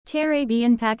Tere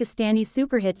and Pakistani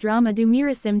superhit drama. Do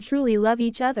Meerasim truly love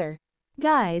each other?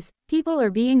 Guys, people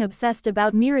are being obsessed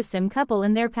about Meerasim couple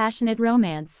and their passionate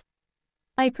romance.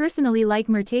 I personally like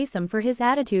Meerasim for his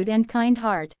attitude and kind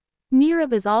heart.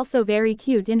 Meerab is also very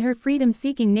cute in her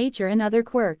freedom-seeking nature and other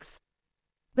quirks.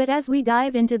 But as we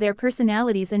dive into their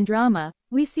personalities and drama,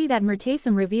 we see that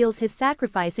Meerasim reveals his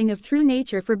sacrificing of true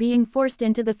nature for being forced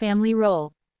into the family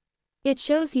role. It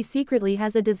shows he secretly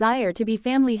has a desire to be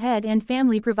family head and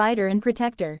family provider and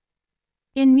protector.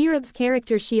 In Meerab's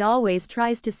character, she always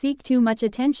tries to seek too much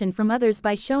attention from others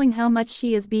by showing how much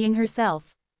she is being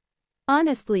herself.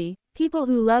 Honestly, people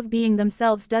who love being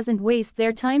themselves doesn't waste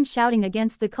their time shouting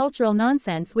against the cultural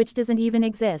nonsense which doesn't even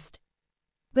exist.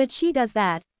 But she does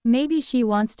that. Maybe she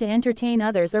wants to entertain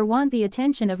others or want the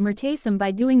attention of Meerasim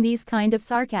by doing these kind of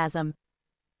sarcasm.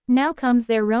 Now comes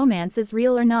their romance, is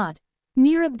real or not.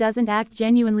 Meerab doesn't act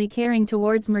genuinely caring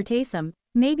towards Meerasim.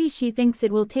 Maybe she thinks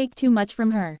it will take too much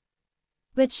from her.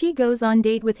 But she goes on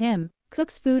date with him,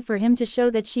 cooks food for him to show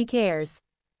that she cares.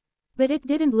 But it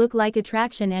didn't look like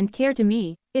attraction and care to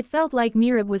me. It felt like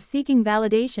Meerab was seeking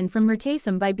validation from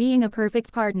Meerasim by being a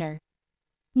perfect partner.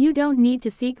 You don't need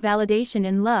to seek validation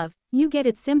in love, you get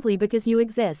it simply because you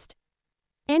exist.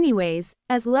 Anyways,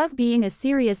 as love being a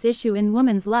serious issue in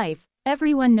woman's life,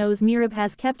 everyone knows Meerab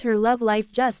has kept her love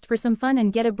life just for some fun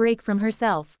and get a break from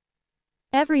herself.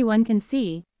 Everyone can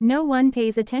see, no one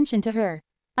pays attention to her.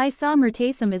 I saw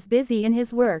Meerasim is busy in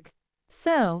his work.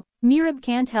 So, Meerab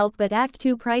can't help but act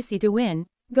too pricey to win,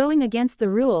 going against the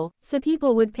rule, so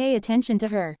people would pay attention to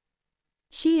her.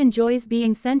 She enjoys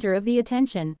being center of the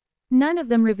attention. None of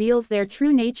them reveals their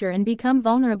true nature and become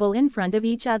vulnerable in front of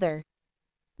each other.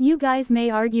 You guys may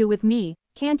argue with me,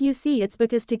 can't you see it's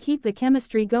because to keep the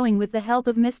chemistry going with the help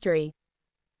of mystery.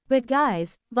 But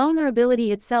guys,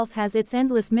 vulnerability itself has its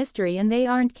endless mystery and they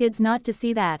aren't kids not to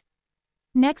see that.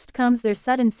 Next comes their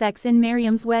sudden sex in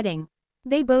Mariam's wedding.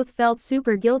 They both felt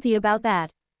super guilty about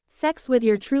that. Sex with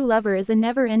your true lover is a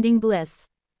never-ending bliss.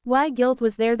 Why guilt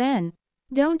was there then?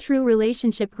 Don't true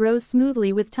relationship grows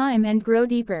smoothly with time and grow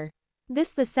deeper?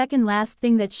 This the second last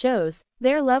thing that shows,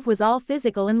 their love was all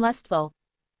physical and lustful.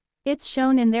 It's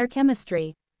shown in their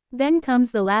chemistry. Then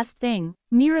comes the last thing,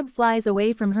 Meerab flies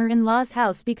away from her in-law's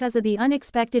house because of the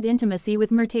unexpected intimacy with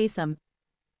Meerasim.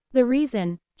 The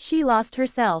reason? She lost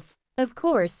herself. Of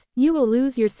course, you will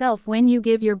lose yourself when you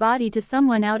give your body to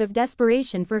someone out of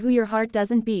desperation for who your heart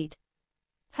doesn't beat.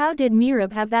 How did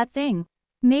Meerab have that thing?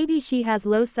 Maybe she has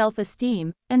low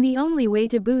self-esteem, and the only way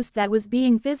to boost that was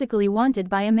being physically wanted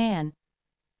by a man.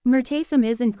 Meerasim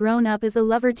isn't grown up as a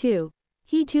lover too.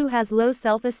 He too has low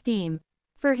self-esteem.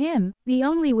 For him, the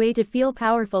only way to feel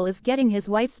powerful is getting his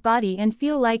wife's body and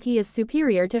feel like he is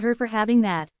superior to her for having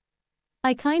that.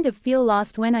 I kind of feel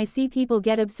lost when I see people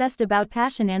get obsessed about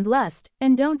passion and lust,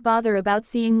 and don't bother about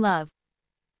seeing love.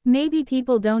 Maybe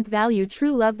people don't value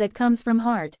true love that comes from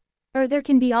heart. Or there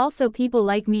can be also people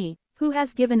like me, who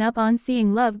has given up on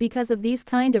seeing love because of these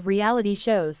kind of reality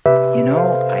shows. You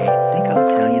know, I think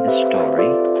I'll tell you the story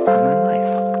of my life.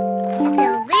 Story?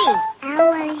 I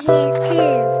want to hear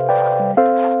too.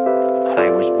 I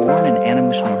was born in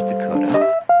Animus, North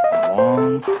Dakota, a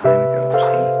long time ago,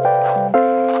 see?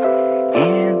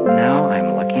 And now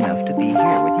I'm lucky enough to be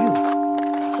here with you.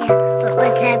 Yeah, but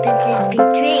what happened in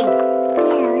between?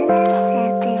 Yeah, what else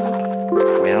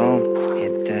happened? Well,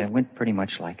 it went pretty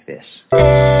much like this. If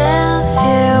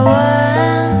you were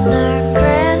on a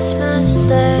Christmas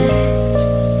day